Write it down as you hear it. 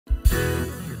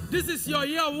This is your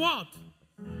year of what?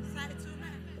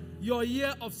 Settlement. Your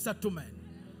year of settlement.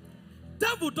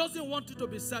 Devil doesn't want you to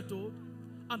be settled,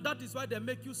 and that is why they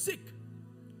make you sick.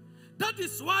 That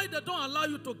is why they don't allow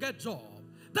you to get job.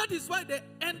 That is why they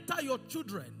enter your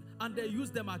children and they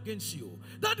use them against you.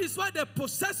 That is why they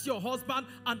possess your husband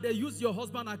and they use your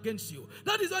husband against you.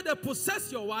 That is why they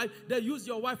possess your wife, they use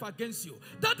your wife against you.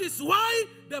 That is why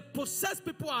they possess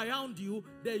people around you,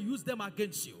 they use them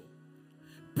against you.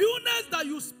 Buildings that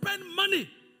you spend money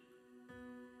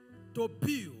to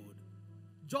build,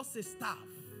 just a staff.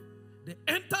 They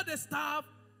enter the staff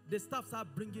start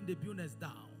bringing the buildings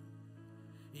down.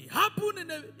 It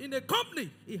happened in a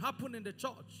company, it happened in the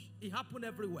church, it happened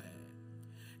everywhere.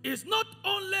 It's not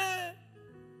only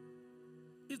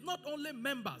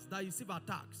members that receive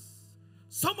attacks.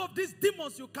 Some of these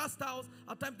demons you cast out,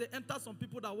 at times they enter some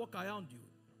people that walk around you.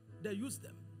 They use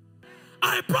them.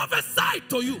 I prophesy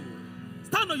to you.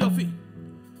 Stand on your feet.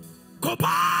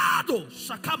 Kobado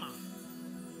Shakama.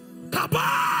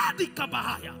 Kabadi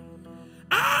Kabahaya.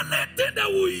 Anything they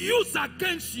will use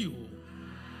against you.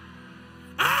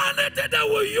 Anything they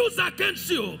will use against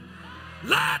you.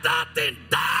 Let that thing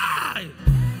die.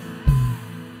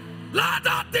 Let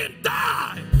that thing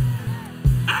die.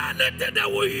 Anything they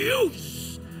will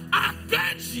use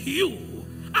against you,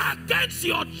 against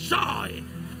your joy,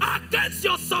 against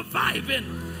your surviving,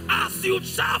 as you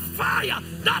shall fire,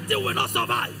 that thing will not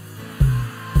survive.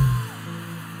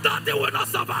 That thing will not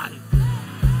survive.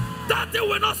 That thing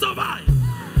will not survive.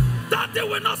 That thing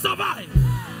will not survive.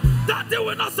 That thing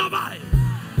will not survive.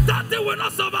 That thing will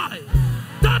not survive.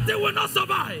 That thing will not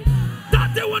survive.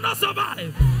 That thing will not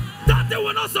survive. That thing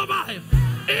will not survive.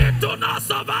 It will not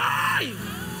survive.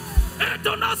 It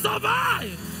will not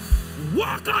survive.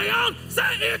 Walk around, say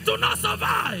it will not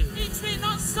survive. It will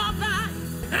not survive.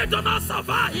 It will not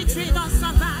survive. It will not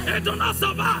survive. It will not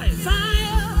survive.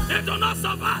 Fire. It will not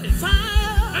survive.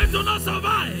 Fire. It will not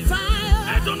survive.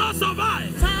 Fire. It will not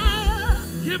survive. Fire.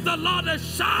 Give the Lord a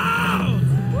shout.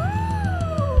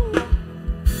 Woo.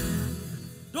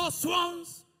 Those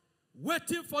ones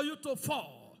waiting for you to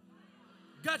fall,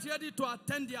 get ready to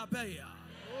attend their burial.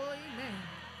 Oh, amen.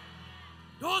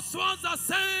 Those ones that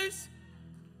says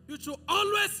you should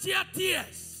always share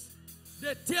tears,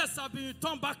 the tears have been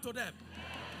returned back to them.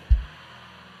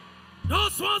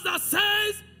 Those ones that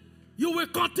says you will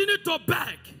continue to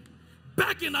beg,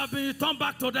 begging have been returned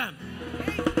back to them.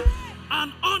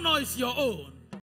 And honor is your own.